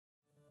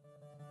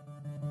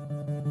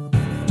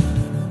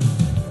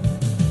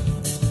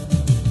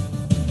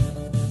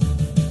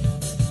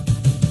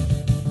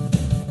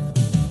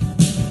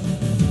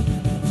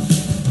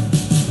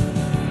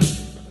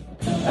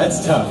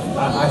That's tough.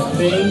 I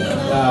think,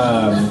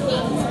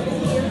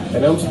 I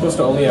know I'm supposed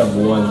to only have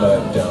one,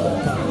 but I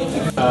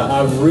don't.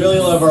 I really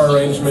love our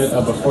arrangement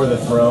of Before the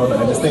Throne.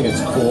 I just think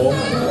it's cool.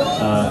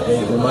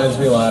 It reminds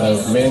me a lot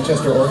of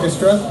Manchester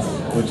Orchestra,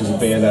 which is a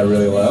band I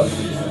really love.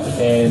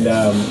 And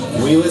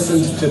we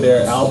listened to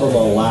their album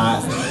a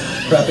lot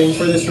prepping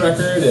for this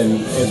record,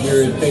 and as we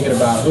were thinking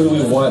about who do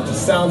we want to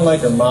sound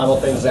like or model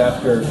things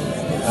after,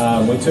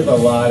 we took a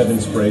lot of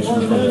inspiration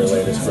from their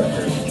latest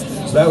record.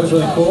 So that was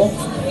really cool.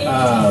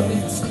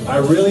 I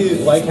really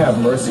like Have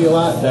Mercy a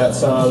lot. That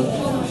song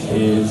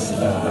is,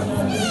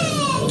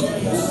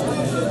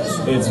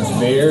 it's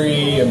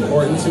very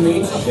important to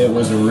me. It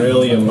was a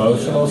really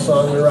emotional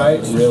song to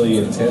write, really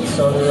intense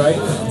song to write,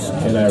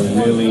 and I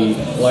really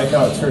like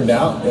how it turned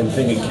out and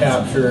think it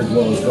captured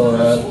what was going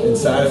on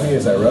inside of me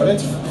as I wrote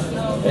it.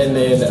 And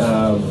then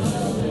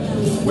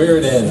Where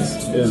It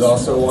Ends is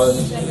also one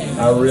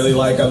I really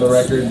like on the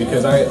record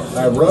because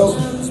I wrote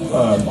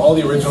all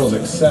the originals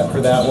except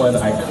for that one.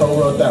 I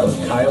co-wrote that with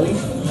Kylie,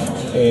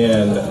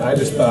 and I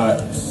just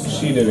thought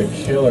she did a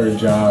killer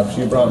job.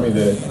 She brought me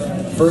the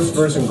first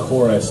verse and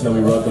chorus, and then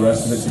we wrote the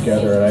rest of it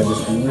together, and I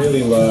just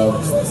really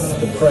loved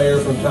the prayer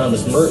from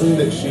Thomas Merton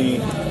that she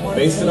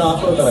based it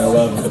off of, and I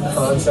loved the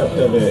concept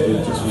of it.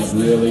 It just was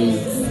really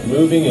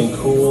moving and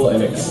cool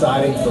and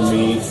exciting for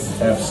me to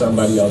have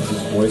somebody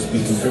else's voice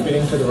be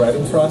contributing to the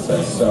writing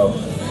process. So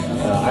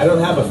I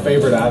don't have a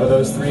favorite out of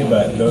those three,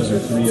 but those are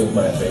three of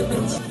my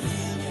favorites.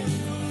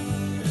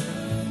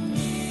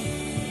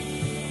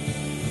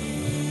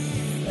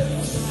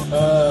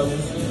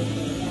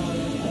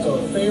 So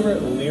a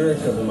favorite lyric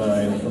of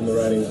mine from the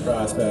writing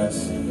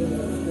process,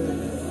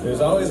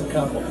 there's always a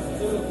couple.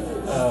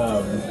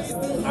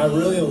 I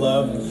really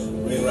loved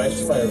in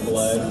Righteous by Your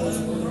Blood,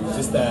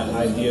 just that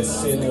idea,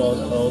 sin won't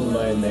own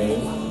my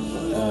name.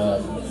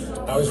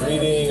 I was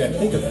reading, I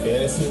think, a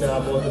fantasy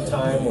novel at the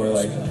time where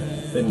like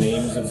the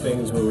names of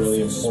things were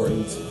really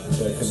important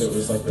because it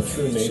was like the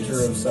true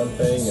nature of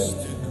something, and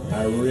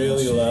I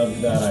really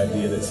loved that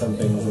idea that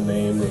something's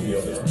name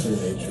revealed its true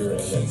nature, and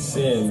that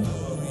sin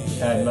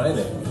had my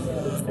name,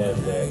 and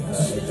that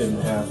it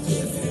didn't have to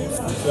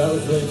anymore. So that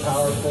was really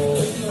powerful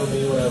for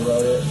me when I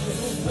wrote it.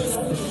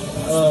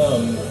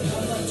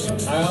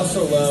 I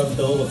also love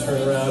the little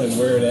turnaround and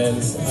Where It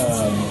Ends,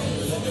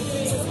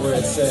 where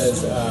it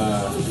says,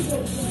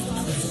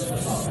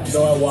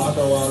 though I walk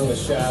along the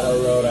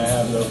shadow road, I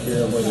have no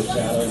fear of where the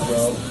shadows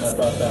roam. I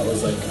thought that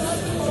was like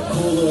a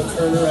cool little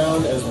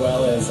turnaround, as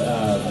well as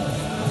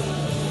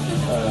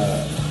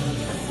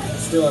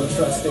still I'm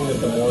trusting that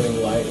the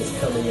morning light is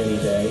coming any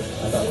day.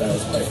 I thought that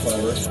was quite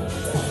clever.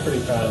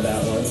 Pretty proud of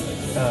that one.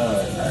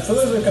 So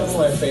those are a couple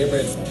of my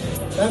favorites.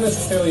 Not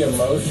necessarily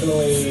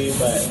emotionally,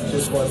 but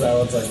just ones I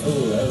was like,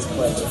 ooh, that was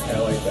clever. I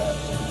like that.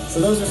 So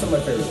those are some of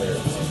my favorite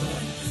lyrics.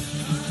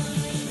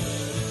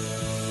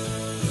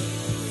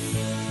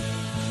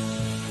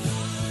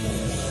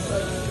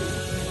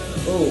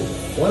 Oh,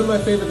 one of my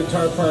favorite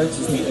guitar parts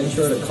is the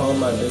intro to Calm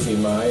My Busy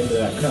Mind,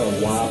 that kind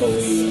of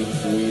wobbly,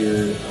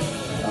 weird,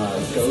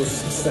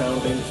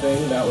 ghost-sounding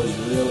thing. That was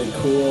really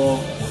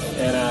cool.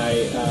 And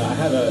I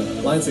had a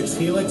Line 6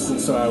 Helix, and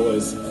so I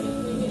was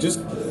just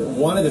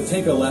wanted to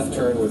take a left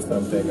turn with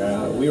something.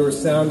 We were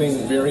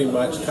sounding very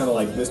much kind of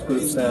like this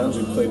group sounds.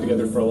 We played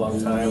together for a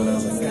long time, and I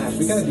was like, gosh,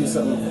 we gotta do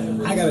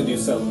something. I gotta do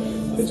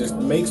something. It just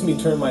makes me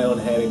turn my own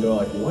head and go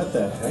like, what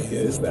the heck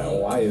is that?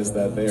 Why is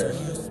that there?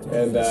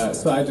 And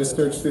so I just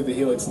searched through the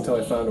Helix until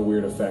I found a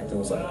weird effect and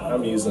was like,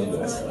 I'm using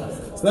this.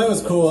 So that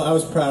was cool. I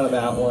was proud of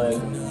that one.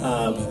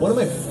 One of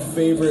my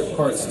favorite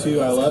parts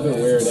too, I love it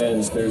Where It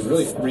Ends. There's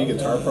really 3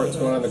 guitar parts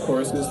going on in the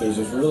choruses. There's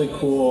this really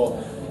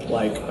cool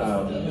like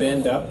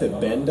bend up that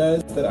Ben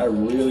does that I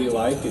really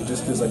like. It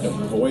just is like a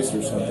voice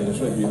or something. It's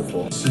really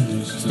beautiful.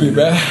 Too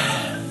bad.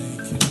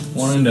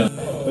 One and done.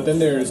 But then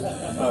there's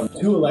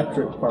 2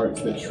 electric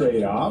parts that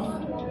trade off,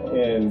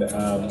 and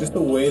just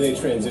the way they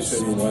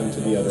transition one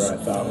to the other I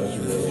thought was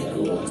really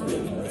cool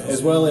too.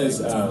 As well as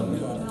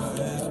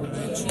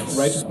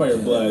Righteous by Your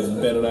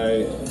Blood, Ben and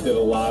I did a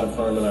lot of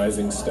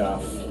harmonizing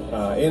stuff.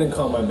 And in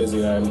Calm My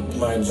Busy Mind,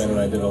 Ben and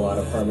I did a lot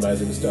of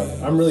harmonizing stuff.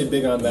 I'm really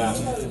big on that,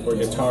 where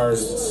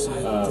guitars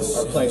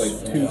are playing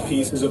like 2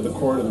 pieces of the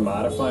chord and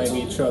modifying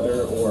each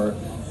other, or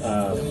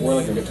where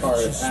like a guitar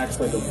acts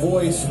like a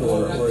voice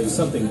or is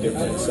something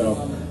different. So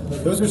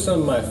those are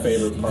some of my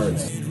favorite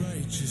parts.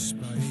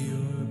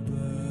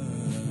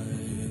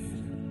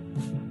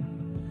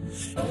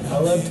 I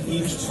loved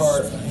each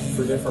part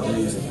for different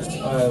reasons.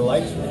 I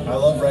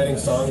love writing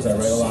songs. I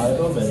write a lot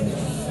of them, and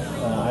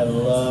I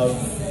love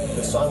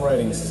the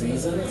songwriting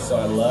season, so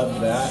I love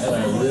that, and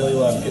I really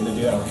love getting to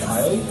do that with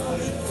Kylie.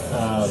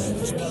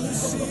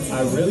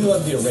 I really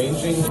love the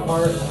arranging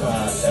part.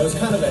 That was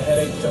kind of a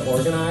headache to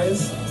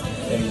organize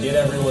and get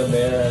everyone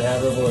there and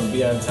have everyone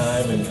be on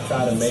time and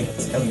try to make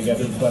this come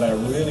together, but I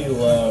really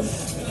love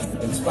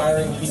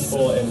inspiring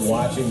people and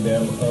watching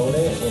them own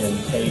it and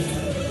take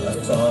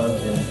a song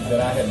that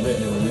I had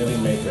written and really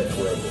make it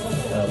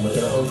with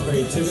their own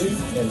creativity,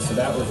 and so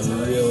that was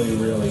really,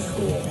 really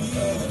cool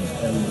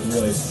and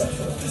really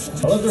special.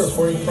 I love the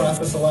recording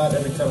process a lot.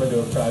 Every time I do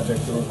a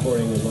project, the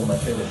recording is one of my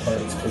favorite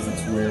parts because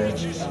it's where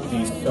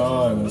these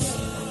songs,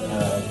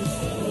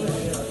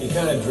 you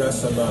kind of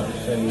dress them up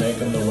and make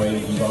them the way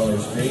that you've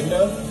always dreamed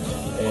of.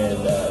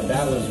 And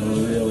that was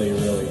really,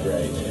 really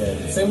great.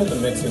 And same with the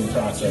mixing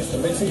process. The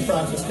mixing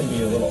process can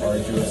be a little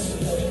arduous,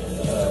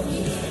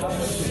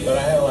 but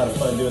I had a lot of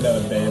fun doing that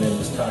with Ben and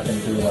just talking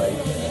through like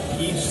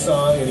each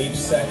song and each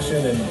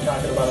section and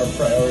talking about our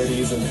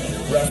priorities and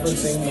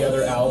referencing the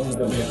other albums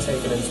that we had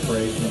taken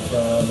inspiration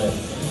from, and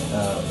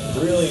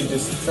really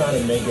just trying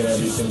to make it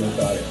everything we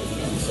thought it could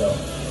be. So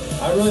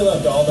I really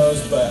loved all those,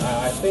 but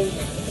I think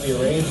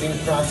the arranging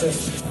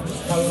process is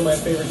probably my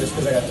favorite just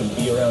because I got to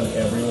be around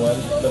everyone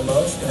the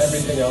most.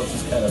 Everything else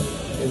is kind of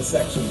in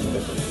sections of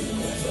different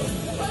people.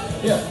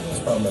 So yeah, it's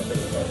probably my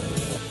favorite part.